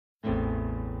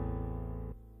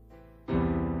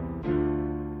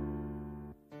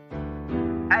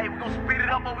gon' speed it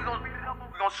up or we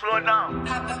gon' slow it down?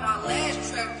 I bet my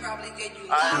last track probably gave you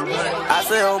I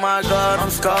say, oh my God, I'm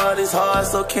scarred, it's hard,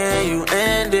 so can you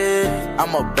end it?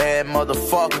 I'm a bad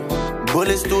motherfucker.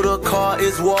 Bullets through the car,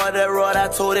 it's war that road, I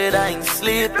told it I ain't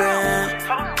sleeping.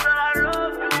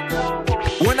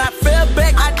 When I fell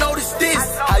back, I noticed this.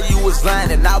 How you was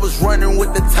lying and I was running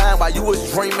with the time while you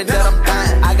was dreaming that I'm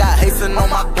dying. I got hasten on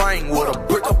my brain with a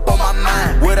brick up on my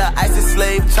mind. With an icy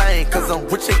slave chain, cause I'm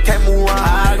rich and can't move around.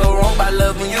 I go wrong by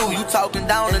loving you. You talking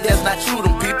down and that's not you.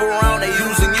 Them people around, they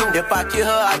using you. If I kill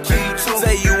her, I kill you too.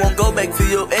 Say you won't go back to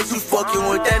your ex, you fucking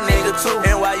with that nigga too.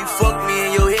 And while you fuck me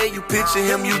in your head, you picture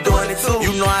him, you doing it too.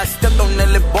 You know I stepped on that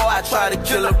little boy, I tried to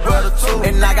kill a brother too.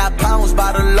 And I got pounds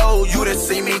by the load, you done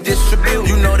see me distribute.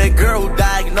 You know that girl who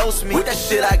diagnosed me with that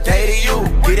shit I gave to you.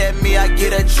 Get at me, I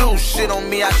get at you. Shit on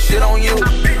me, I shit on you.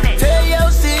 Tell your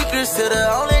secrets to the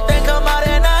only thing come out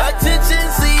at night. Attention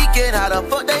seeking, how the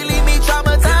fuck they leave me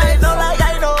traumatized? They know like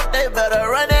I know, they better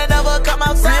run and never come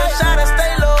outside. Real shot and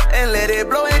stay low and let it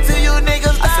blow into you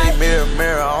niggas. I say mirror,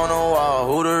 mirror on the wall,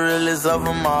 who the realest of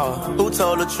them all? Who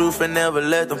told the truth and never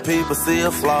let them people see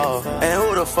a flaw? And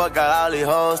who the fuck got all these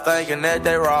hoes thinking that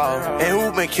they raw? And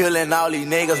who been killing all these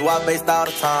niggas while based out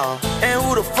of town? And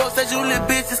who the fuck said you little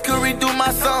bitches could redo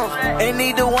my songs? Ain't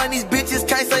neither one of these bitches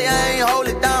can't say I ain't hold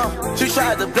it down. She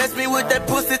tried to bless me with that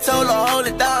pussy, told her hold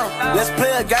it down. Let's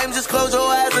play a game, just close your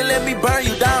eyes and let me burn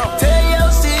you down. Tell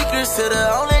your secrets to the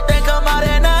only thing come out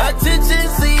at night. Attention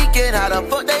seeking, how the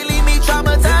fuck they leave me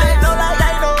traumatized? They know like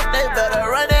I know, they better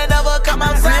run and never come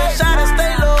outside. Real shot and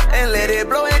stay low and let it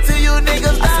blow into you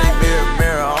niggas. I say mirror,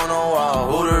 mirror on the wall,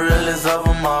 who the realest of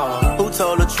them all? Who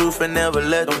told the truth and never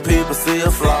let them people see a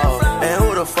flaw? And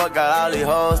who the fuck got all these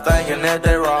hoes thinking that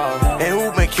they raw? And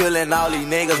who been killing all these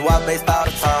niggas while based out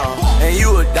of town? And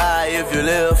you would die if you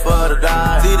live for the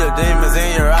die. See the demons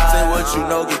in your eyes, say what you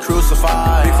know, get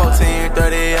crucified. B14,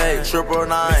 38,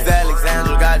 999. Miss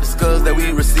Alexandra got the skulls that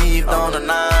we received on the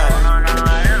 9.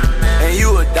 And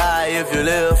you would die if you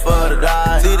live for the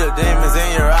die. See the demons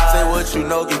in your eyes, say what you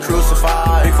know, get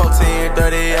crucified. B14,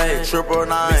 38,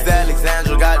 999. Miss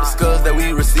Alexandra got the skulls that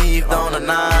we received on the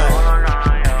 9.